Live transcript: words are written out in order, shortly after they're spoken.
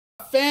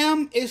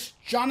Fam, it's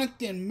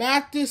Jonathan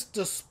Mathis,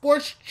 the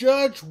sports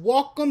judge.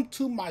 Welcome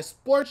to my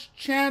sports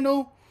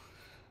channel.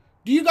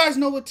 Do you guys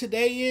know what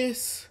today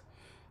is?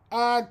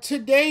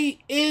 Today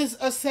is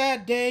a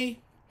sad day.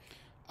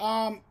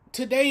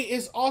 Today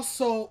is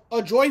also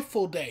a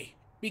joyful day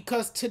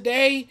because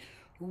today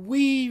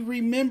we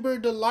remember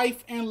the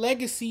life and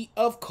legacy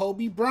of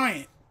Kobe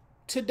Bryant.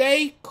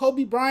 Today,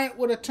 Kobe Bryant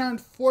would have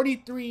turned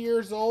 43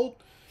 years old.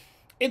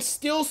 It's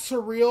still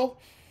surreal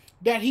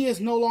that he is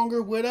no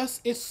longer with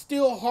us. It's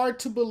still hard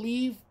to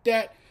believe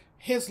that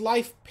his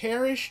life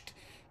perished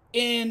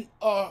in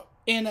a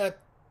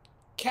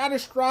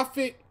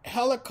catastrophic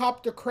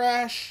helicopter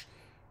crash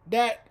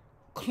that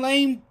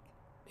claimed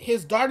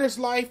his daughter's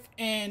life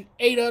and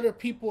 8 other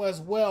people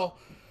as well.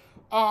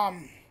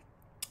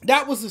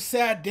 That was a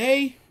sad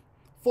day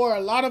for a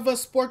lot of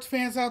us sports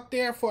fans out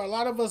there, for a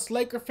lot of us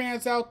Laker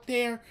fans out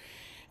there.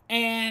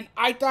 And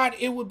I thought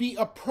it would be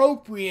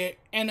appropriate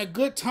and a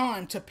good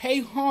time to pay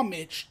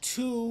homage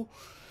to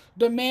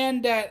the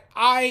man that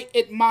I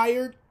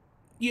admired,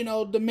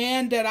 the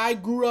man that I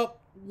grew up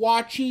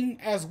watching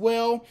as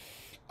well.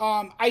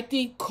 I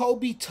think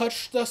Kobe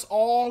touched us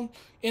all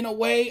in a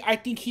way. I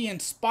think he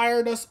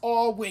inspired us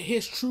all with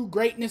his true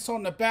greatness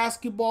on the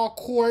basketball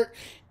court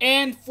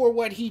and for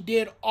what he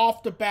did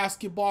off the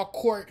basketball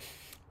court.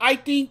 I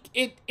think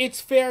it's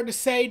fair to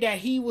say that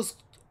he was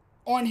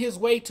on his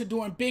way to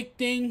doing big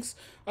things,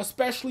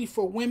 especially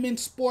for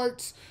women's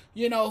sports.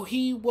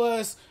 He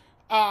was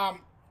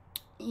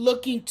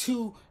looking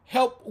to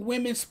help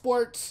women's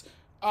sports,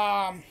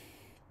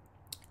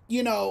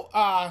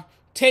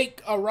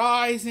 take a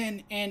rise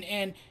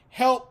and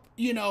help,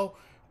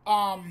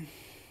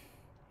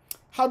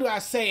 how do I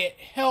say it?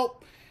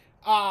 Help,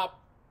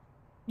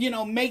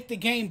 make the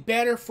game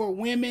better for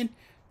women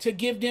to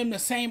give them the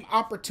same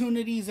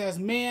opportunities as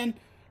men.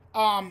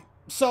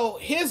 So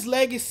his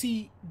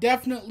legacy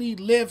definitely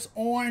lives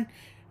on.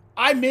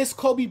 I miss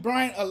Kobe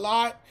Bryant a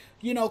lot.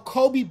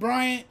 Kobe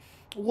Bryant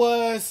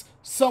was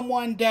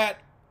someone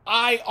that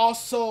I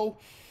also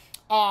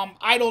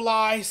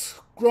idolized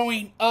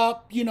growing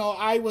up.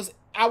 I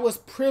was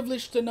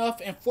privileged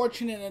enough and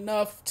fortunate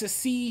enough to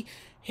see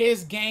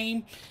his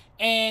game.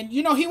 And,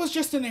 he was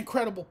just an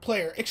incredible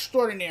player,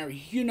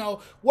 extraordinary.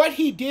 What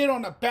he did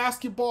on a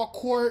basketball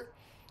court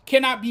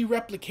cannot be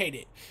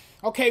replicated.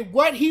 Okay,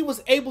 what he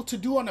was able to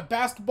do on the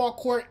basketball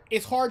court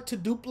is hard to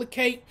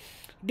duplicate.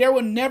 There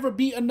will never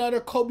be another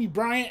Kobe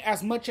Bryant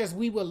as much as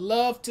we would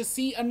love to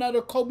see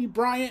another Kobe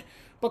Bryant.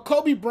 But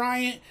Kobe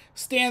Bryant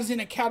stands in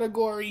a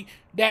category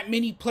that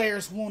many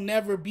players will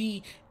never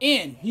be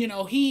in.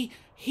 He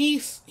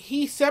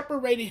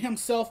separated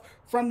himself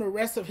from the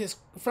rest of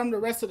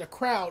the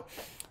crowd,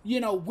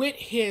 with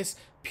his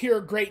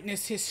pure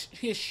greatness,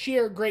 his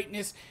sheer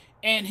greatness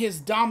and his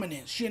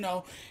dominance,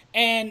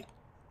 And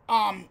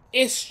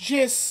it's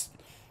just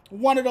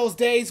one of those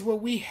days where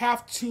we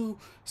have to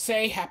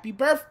say happy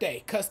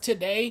birthday because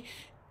today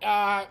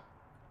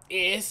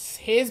is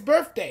his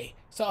birthday.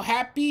 So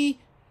happy,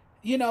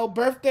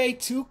 birthday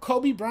to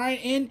Kobe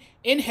Bryant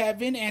in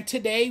heaven. And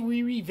today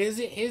we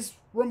revisit his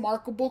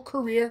remarkable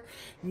career.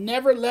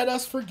 Never let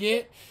us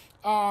forget,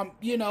 and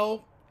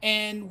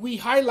we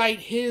highlight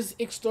his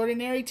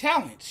extraordinary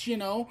talents.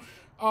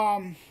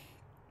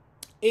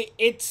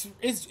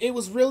 It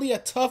was really a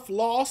tough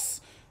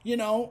loss,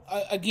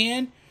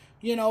 again,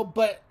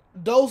 but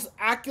those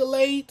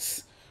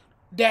accolades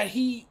that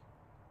he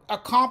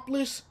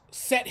accomplished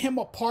set him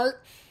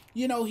apart.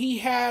 He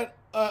had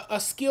a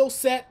skill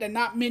set that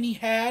not many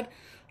had,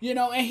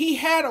 and he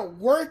had a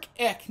work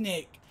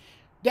ethic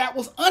that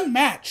was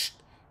unmatched,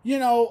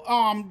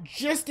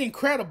 just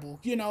incredible,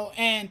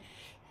 and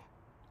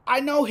I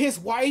know his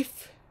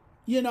wife,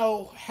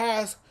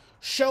 has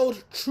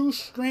showed true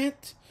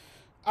strength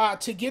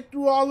to get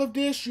through all of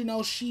this.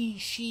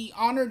 She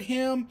honored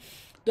him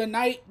the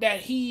night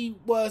that he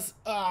was,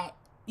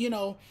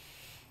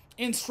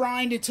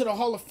 enshrined into the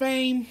Hall of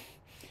Fame.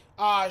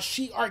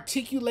 She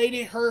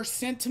articulated her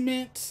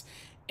sentiments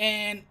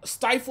and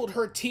stifled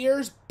her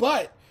tears,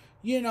 but,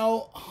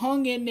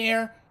 hung in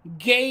there,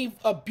 gave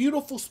a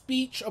beautiful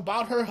speech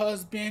about her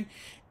husband.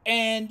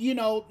 And,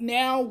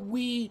 now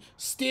we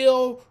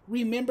still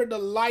remember the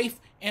life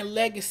and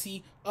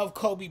legacy of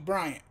Kobe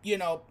Bryant.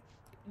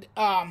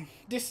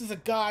 This is a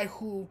guy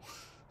who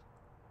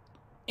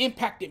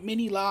impacted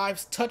many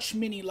lives, touched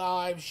many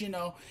lives,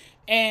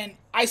 And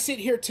I sit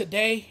here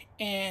today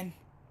and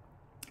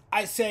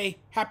I say,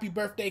 happy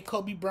birthday,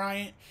 Kobe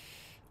Bryant.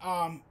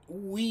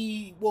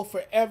 We will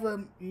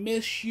forever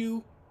miss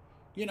you.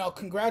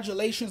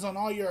 Congratulations on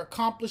all your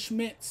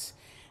accomplishments.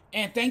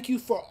 And thank you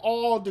for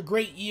all the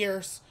great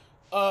years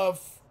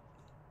of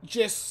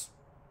just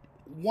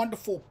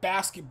wonderful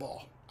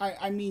basketball.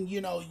 I mean,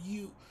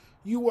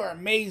 you were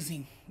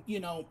amazing.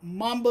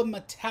 Mamba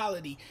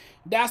mentality.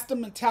 That's the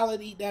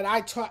mentality that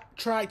I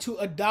try to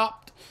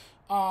adopt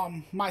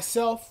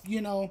myself,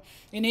 in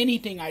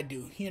anything I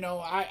do.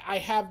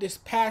 I have this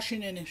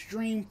passion and this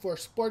dream for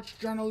sports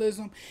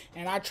journalism,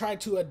 and I try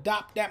to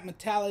adopt that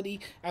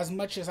mentality as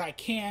much as I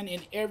can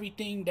in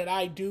everything that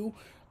I do.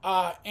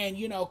 And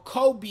you know,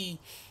 Kobe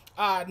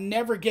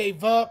never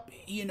gave up.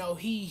 You know,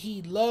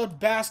 he loved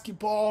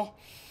basketball,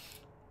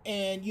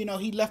 and you know,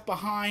 he left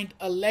behind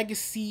a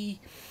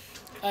legacy,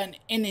 an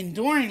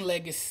enduring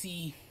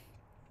legacy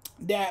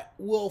that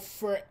will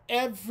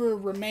forever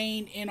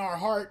remain in our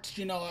hearts.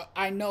 You know,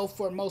 I know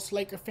for most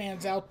Laker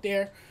fans out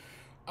there,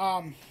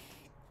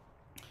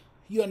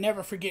 you'll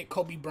never forget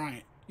Kobe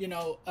Bryant. You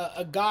know,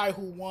 a guy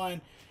who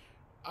won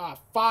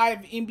 5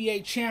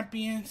 NBA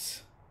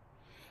champions,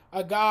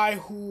 a guy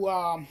who,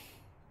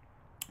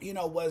 you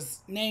know,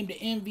 was named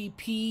an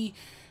MVP,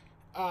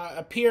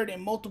 appeared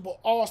in multiple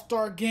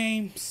All-Star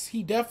games.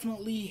 He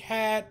definitely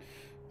had,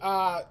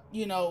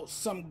 you know,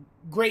 some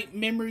great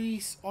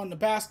memories on the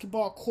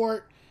basketball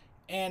court.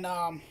 And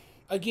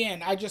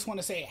again, I just want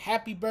to say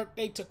happy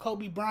birthday to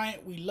Kobe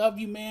Bryant. We love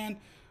you, man.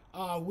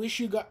 Wish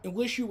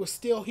you were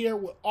still here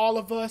with all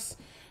of us.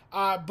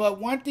 But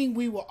one thing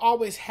we will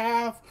always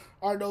have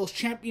are those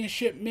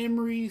championship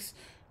memories,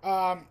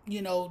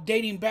 you know,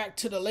 dating back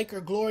to the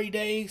Laker glory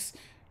days.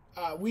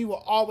 We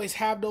will always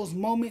have those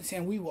moments,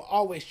 and we will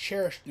always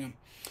cherish them.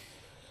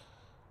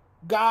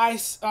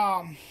 Guys,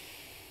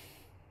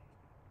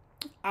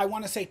 I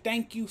want to say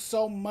thank you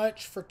so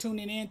much for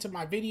tuning in to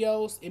my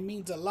videos. It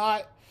means a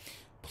lot.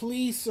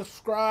 Please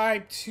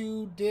subscribe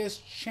to this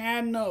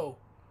channel.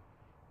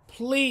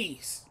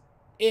 Please.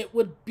 It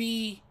would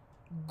be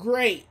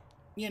great,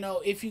 you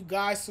know, if you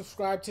guys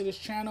subscribe to this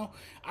channel.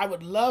 I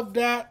would love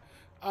that.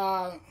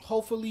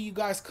 Hopefully you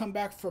guys come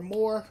back for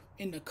more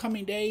in the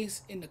coming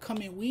days, in the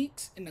coming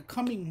weeks, in the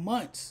coming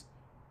months.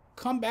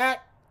 Come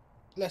back.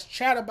 Let's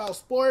chat about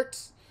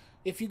sports.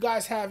 If you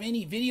guys have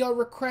any video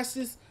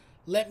requests,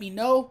 let me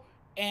know,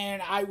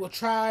 and I will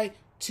try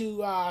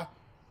to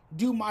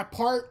do my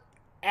part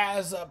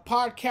as a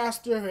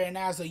podcaster and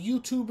as a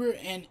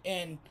YouTuber,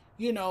 and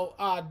you know,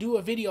 do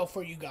a video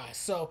for you guys.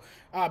 So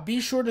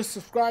be sure to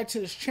subscribe to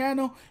this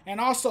channel,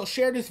 and also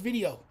share this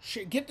video.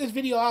 Get this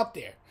video out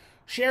there.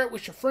 Share it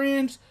with your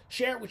friends.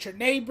 Share it with your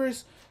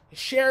neighbors.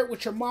 Share it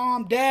with your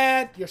mom,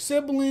 dad, your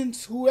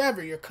siblings,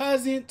 whoever, your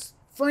cousins,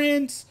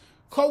 friends,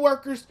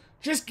 co-workers.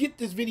 Just get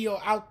this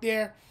video out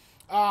there,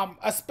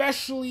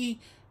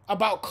 especially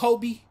about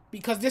Kobe,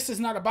 because this is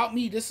not about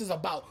me. This is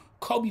about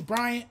Kobe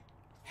Bryant.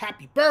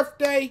 Happy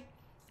birthday.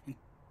 And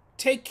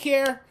take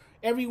care,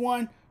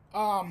 everyone.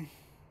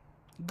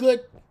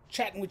 Good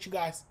chatting with you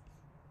guys.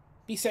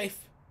 Be safe.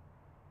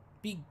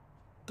 Be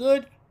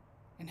good.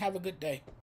 And have a good day.